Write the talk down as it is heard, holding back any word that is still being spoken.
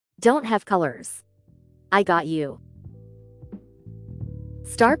Don't have colors. I got you.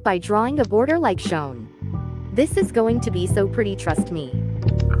 Start by drawing a border like shown. This is going to be so pretty, trust me.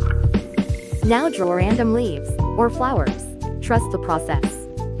 Now draw random leaves or flowers. Trust the process.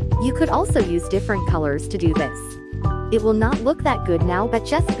 You could also use different colors to do this. It will not look that good now, but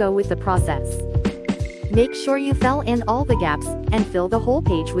just go with the process. Make sure you fill in all the gaps and fill the whole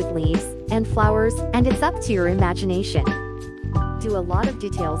page with leaves and flowers, and it's up to your imagination. Do a lot of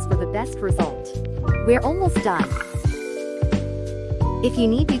details for the best result. We're almost done. If you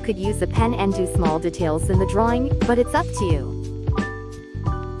need, you could use a pen and do small details in the drawing, but it's up to you.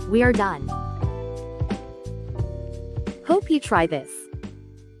 We are done. Hope you try this.